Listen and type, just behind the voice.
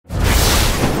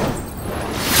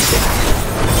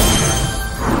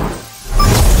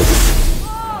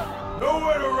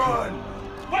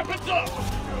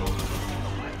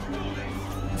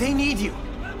need you.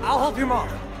 I'll help your mom.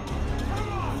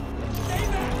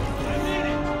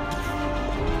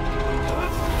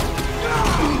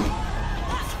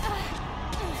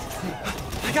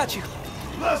 I got you.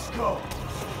 Let's go.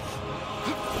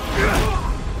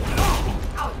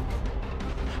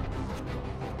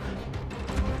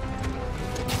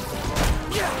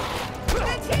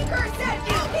 The Tinker said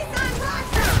focus on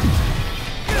Roger!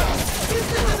 This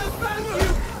isn't about you,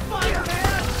 fireman!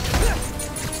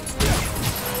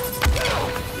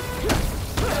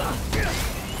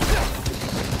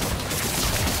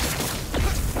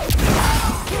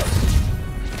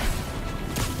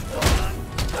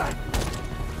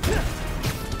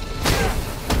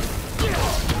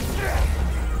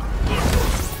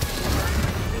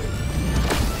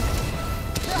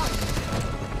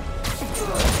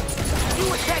 You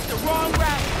attacked the wrong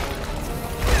rat.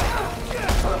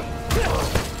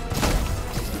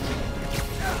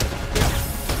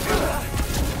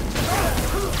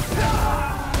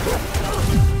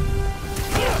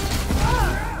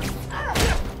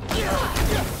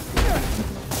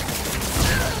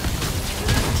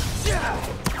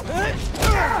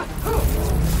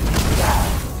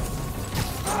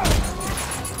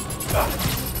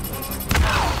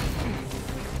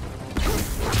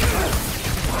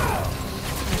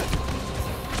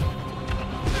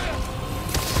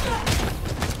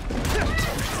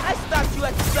 I stopped you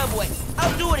at the subway.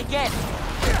 I'll do it again.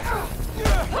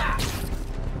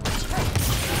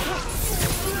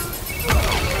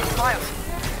 Miles,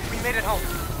 we made it home.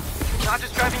 Not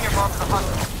just driving your mom to the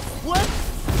hospital. What?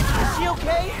 Is she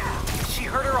okay? She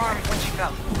hurt her arm when she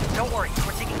fell. Don't worry,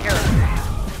 we're taking care of her.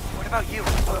 What about you?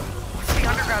 What's the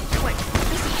underground doing?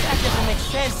 This attack doesn't make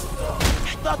sense.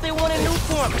 I thought they wanted new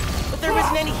form, but there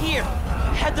isn't any here.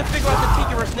 I had to figure out the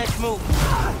Tinkerer's next move.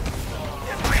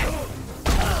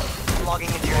 I'm logging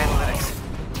into your analytics.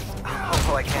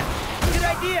 Hopefully I can. Good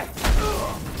idea.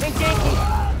 Hey, Yankee.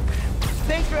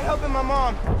 Thanks for helping my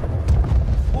mom.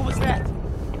 What was that?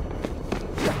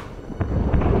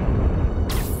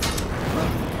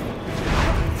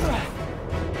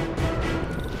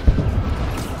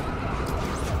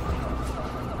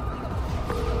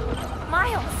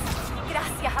 Miles!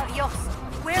 Gracias a Dios.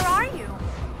 Where are you?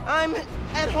 I'm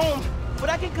at home, but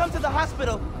I can come to the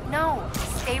hospital. No,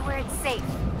 stay where it's safe.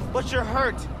 But you're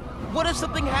hurt. What if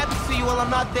something happens to you while I'm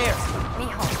not there?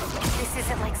 Mijo, this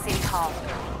isn't like City Hall.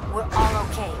 We're all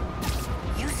okay.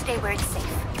 You stay where it's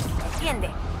safe.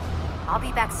 Entiende? I'll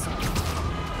be back soon.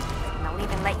 And I'll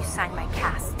even let you sign my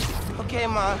cast. Okay,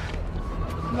 Ma.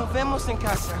 Nos vemos en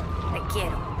casa. Te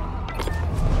quiero.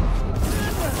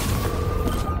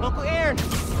 Uncle Aaron,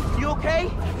 you okay?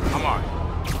 I'm alright.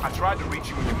 I tried to reach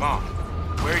you and your mom.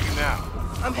 Where are you now?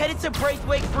 I'm headed to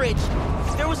Braithwaite Bridge.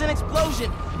 There was an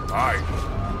explosion. Alright.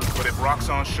 But if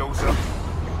Roxxon shows up,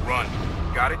 run.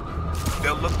 Got it?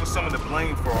 They'll look for someone to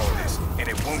blame for all this, and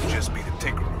it won't just be the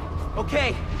Tinkerer.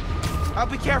 Okay. I'll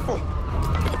be careful.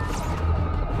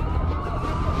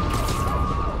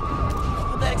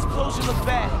 Oh, that explosion looks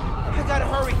bad. I gotta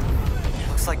hurry.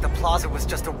 Looks like the plaza was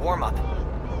just a warm-up.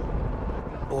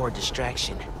 Or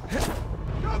distraction.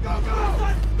 Go, go, go!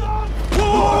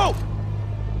 Whoa!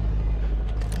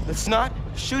 Let's not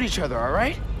shoot each other, all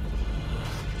right?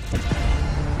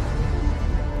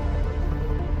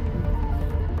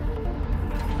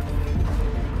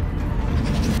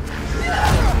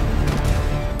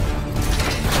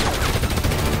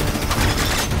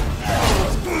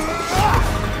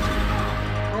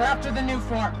 We're after the new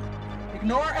form.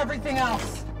 Ignore everything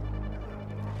else.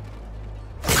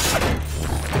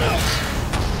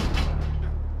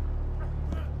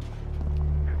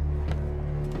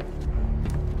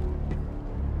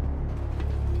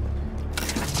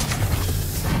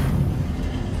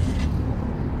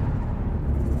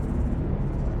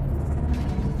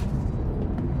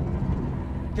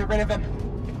 Get rid of him.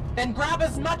 Then grab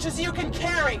as much as you can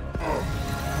carry!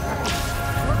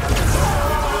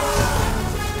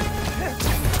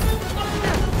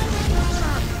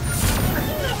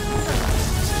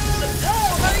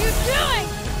 What are you doing?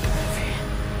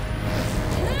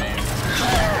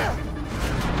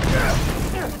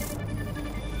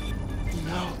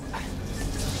 No.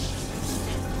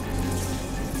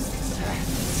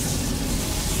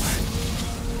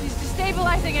 He's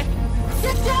destabilizing it.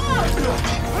 Get down!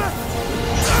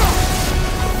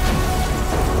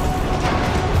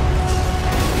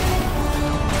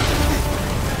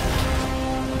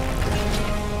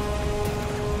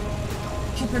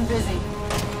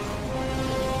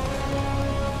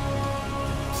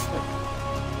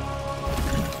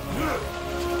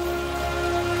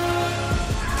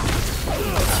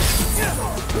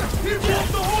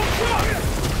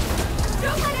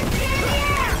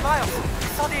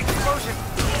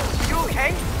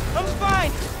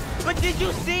 Did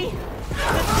you see?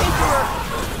 The Tinkerer!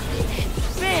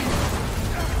 Finn!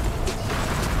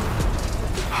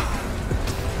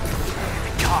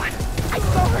 God. I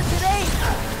saw her today!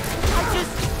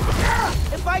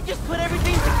 If I just put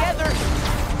everything together...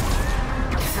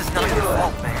 This is not your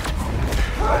fault, man.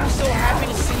 I was so happy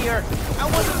to see her. I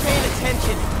wasn't paying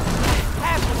attention. I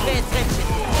have to pay attention.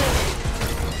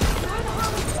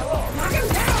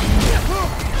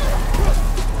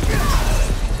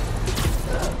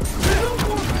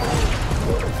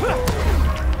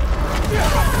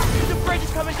 The bridge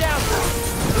is coming down.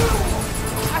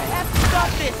 I have to stop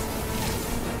this.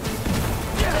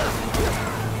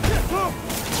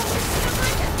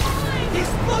 The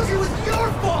explosion was your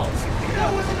fault! That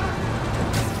was not...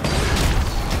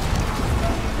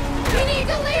 We need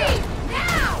to leave!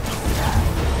 Now!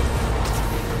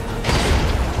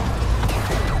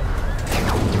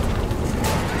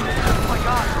 Oh my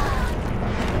God.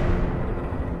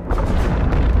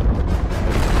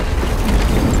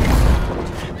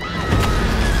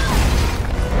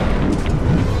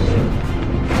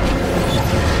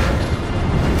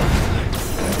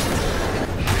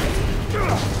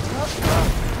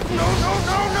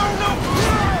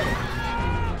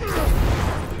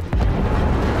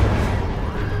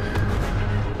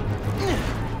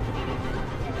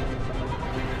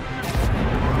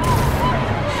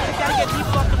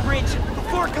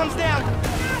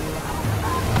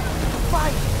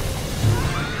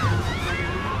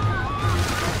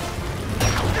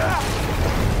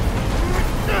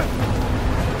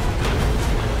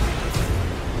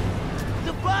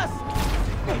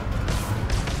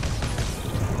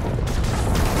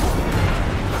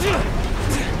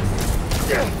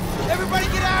 Everybody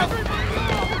get out!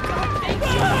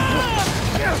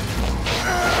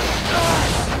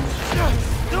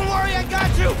 Don't worry, I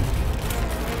got you!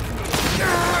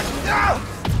 No!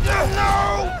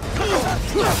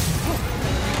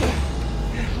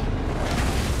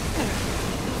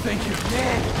 Thank you.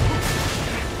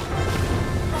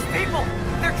 Those people!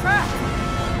 They're trapped!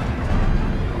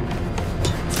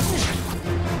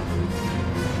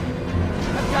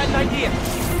 I've got an idea.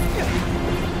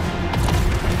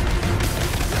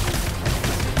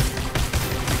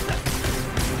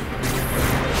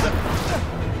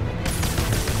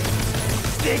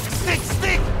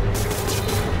 Stick!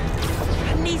 I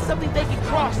need something they can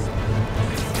cross.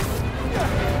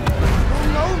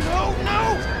 No!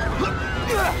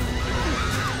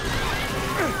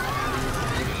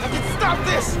 I can stop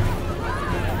this!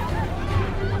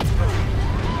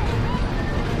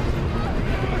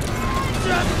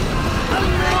 Just a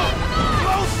little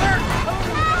closer!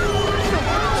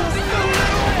 Just a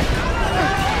little!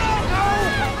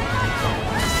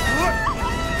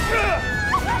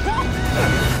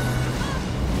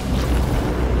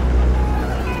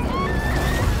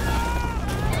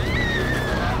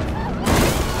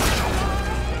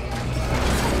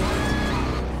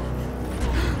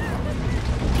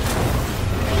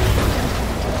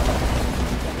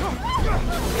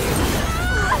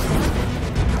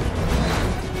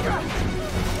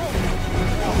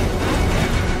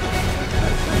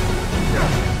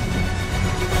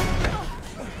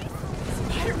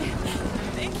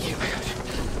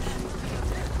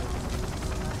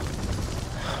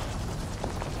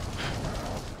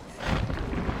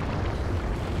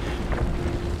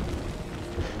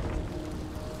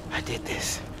 I did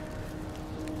this.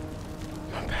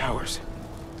 My powers.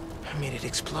 I made it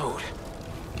explode.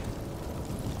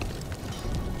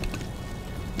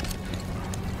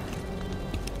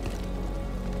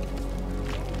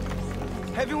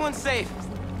 Everyone's safe.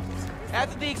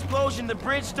 After the explosion, the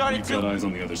bridge started We've to... got eyes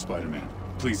on the other Spider-Man.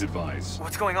 Please advise.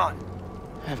 What's going on?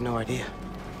 I have no idea.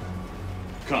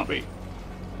 Copy.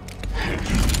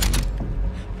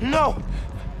 No!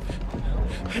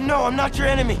 No, I'm not your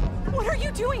enemy. What are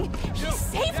you doing? He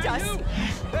saved us!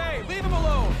 Hey, leave him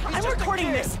alone! I'm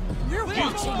recording this! You're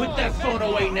watching! Put that phone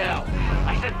away now!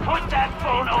 I said put that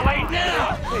phone away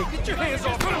now! Hey, get your hands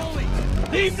off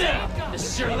him! Leave now! This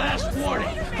is your last warning!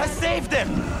 I saved him!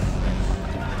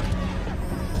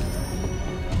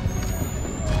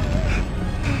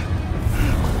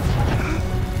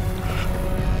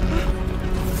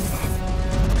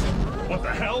 What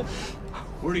the hell?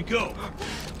 Where'd he go?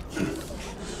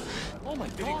 Oh my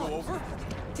God! Did he go over?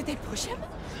 Did they push him?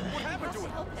 What happened to him?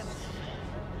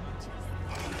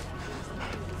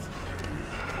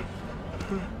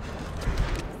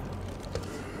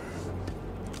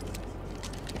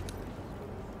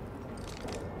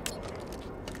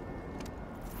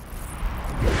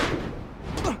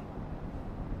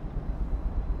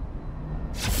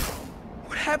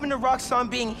 What happened to Roxxon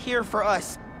being here for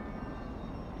us?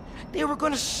 They were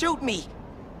gonna shoot me.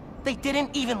 They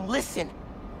didn't even listen.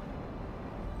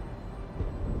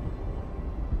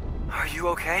 Are you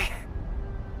okay?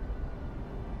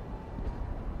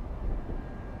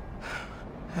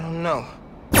 I don't know.